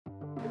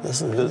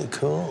This is really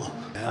cool.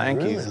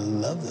 Thank you. I really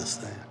love this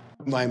thing.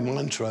 My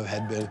mantra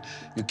had been,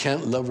 you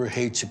can't love or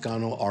hate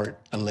Chicano art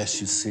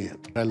unless you see it.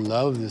 I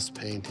love this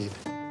painting.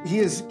 He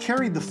has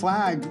carried the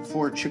flag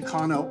for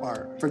Chicano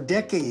art for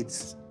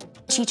decades.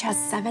 Cheech has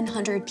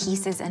 700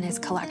 pieces in his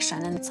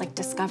collection, and it's like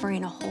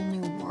discovering a whole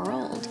new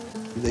world.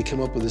 They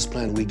came up with this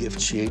plan. We give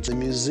Cheech a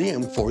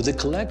museum for the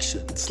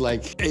collection. It's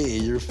like, hey,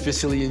 you're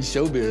officially in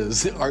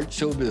showbiz, art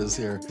showbiz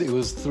here. It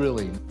was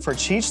thrilling. For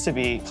Cheech to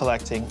be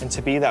collecting and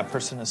to be that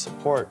person to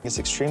support is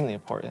extremely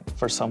important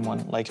for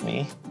someone like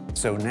me.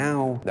 So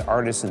now the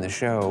artists in the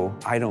show,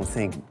 I don't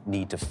think,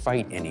 need to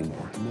fight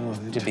anymore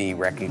to be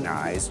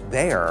recognized.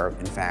 They are,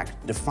 in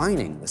fact,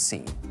 defining the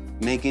scene.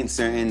 Making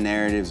certain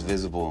narratives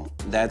visible.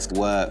 That's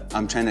what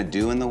I'm trying to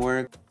do in the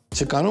work.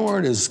 Chicano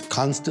art is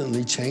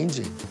constantly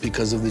changing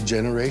because of the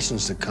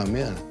generations that come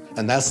in.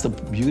 And that's the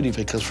beauty,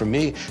 because for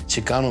me,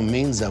 Chicano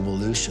means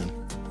evolution.